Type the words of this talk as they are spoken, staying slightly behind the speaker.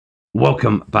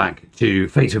Welcome back to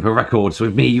Facebook Records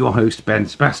with me, your host, Ben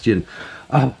Sebastian.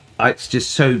 It's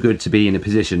just so good to be in a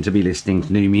position to be listening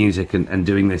to new music and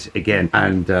doing this again.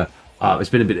 And it's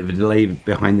been a bit of a delay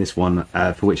behind this one,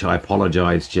 for which I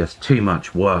apologise. Just too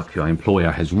much work. Our employer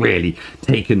has really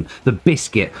taken the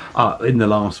biscuit in the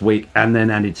last week, and then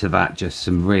added to that just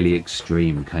some really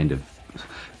extreme kind of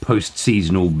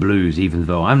post-seasonal blues, even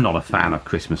though I'm not a fan of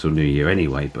Christmas or New Year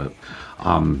anyway. But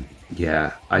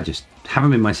yeah, I just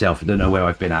haven't been myself. I don't know where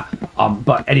I've been at.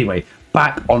 But anyway,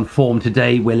 back on form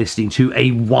today. We're listening to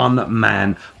a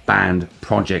one-man band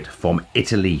project from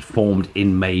Italy, formed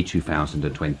in May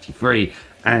 2023,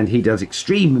 and he does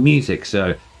extreme music,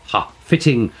 so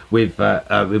fitting with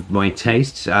my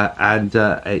tastes, and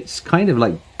it's kind of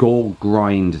like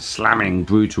Goregrind, slamming,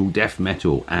 brutal death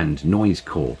metal, and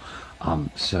noisecore.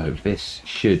 So this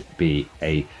should be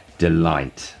a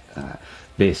delight.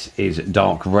 This is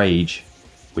Dark Rage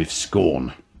with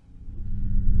Scorn.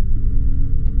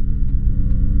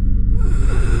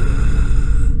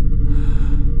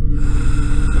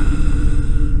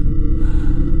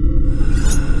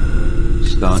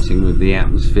 Starting with the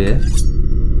atmosphere.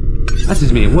 That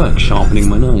is me at work, sharpening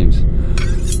my knives.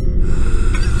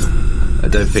 I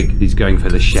don't think he's going for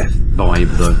the chef vibe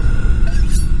though.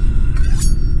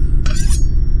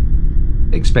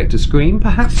 Expect a scream,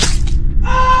 perhaps?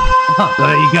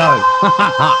 There you go.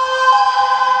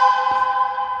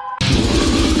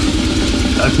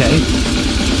 Okay.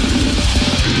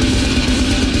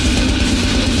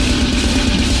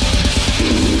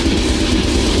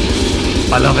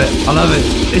 I love it. I love it.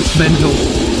 It's mental.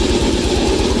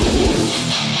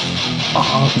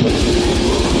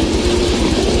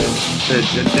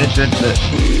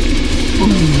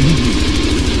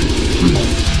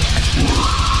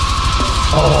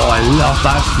 Oh, I love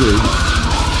that spoon.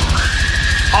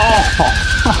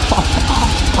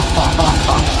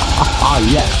 Oh,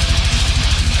 yes.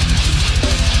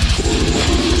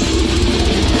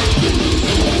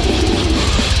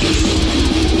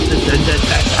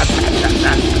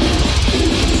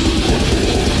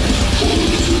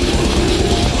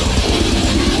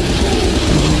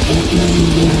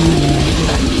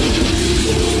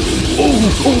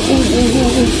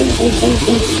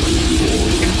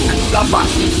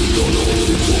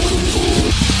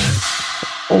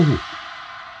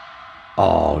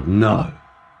 Oh no.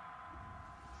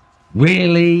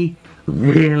 Really?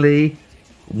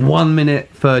 1 minute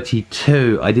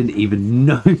 32. I didn't even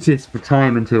notice the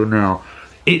time until now.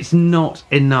 It's not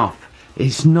enough.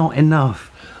 It's not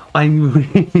enough. I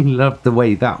really love the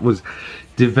way that was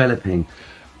developing.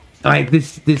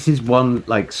 This is one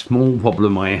small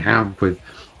problem I have with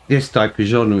this type of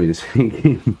genre, is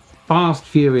fast,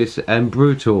 furious and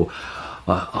brutal.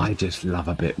 I just love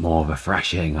a bit more of a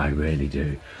thrashing. I really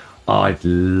do. I'd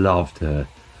love to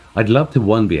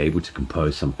one, be able to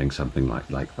compose something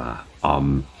like that.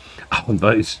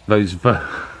 Those the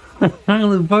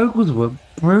vocals were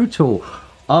brutal.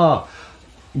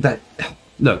 That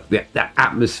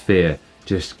atmosphere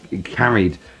just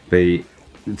carried the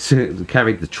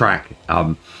track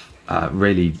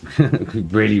really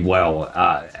really well,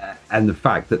 and the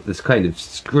fact that this kind of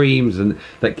screams and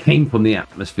that came from the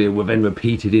atmosphere were then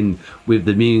repeated in with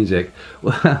the music.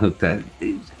 Well, that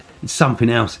is something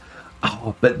else.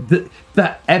 But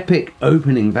that epic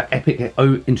opening, that epic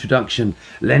introduction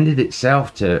lended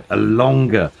itself to a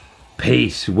longer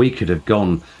piece. We could have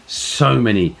gone so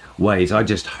many ways. I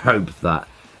just hope that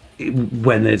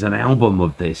when there's an album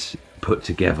of this put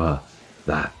together,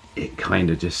 that it kind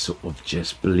of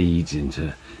just bleeds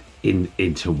into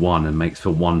one and makes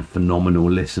for one phenomenal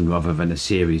listen rather than a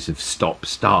series of stop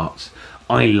starts.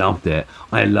 I loved it.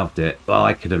 Well,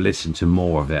 I could have listened to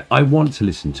more of it. I want to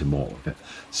listen to more of it.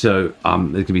 So there's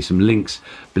going to be some links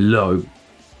below.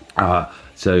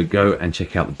 So go and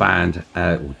check out the band,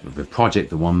 the project,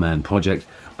 the one-man project,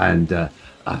 and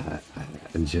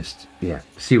just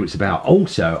see what it's about.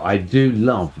 Also, I do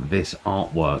love this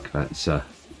artwork. That's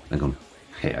hang on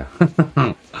here.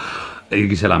 You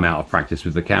can tell I'm out of practice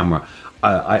with the camera.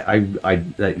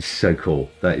 That is so cool.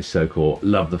 That is so cool.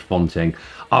 Love the fonting.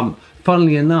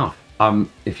 Funnily enough,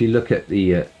 if you look at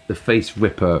the Face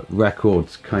Ripper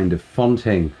Records kind of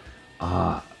fonting,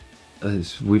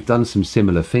 we've done some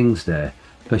similar things there,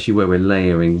 especially where we're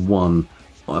layering one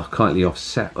slightly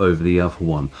offset over the other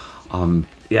one.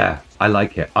 Yeah, I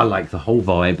like it. I like the whole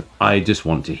vibe. I just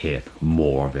want to hear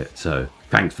more of it. So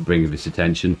thanks for bringing this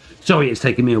attention. Sorry it's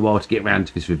taken me a while to get around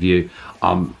to this review,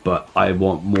 but I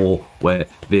want more where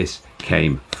this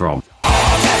came from.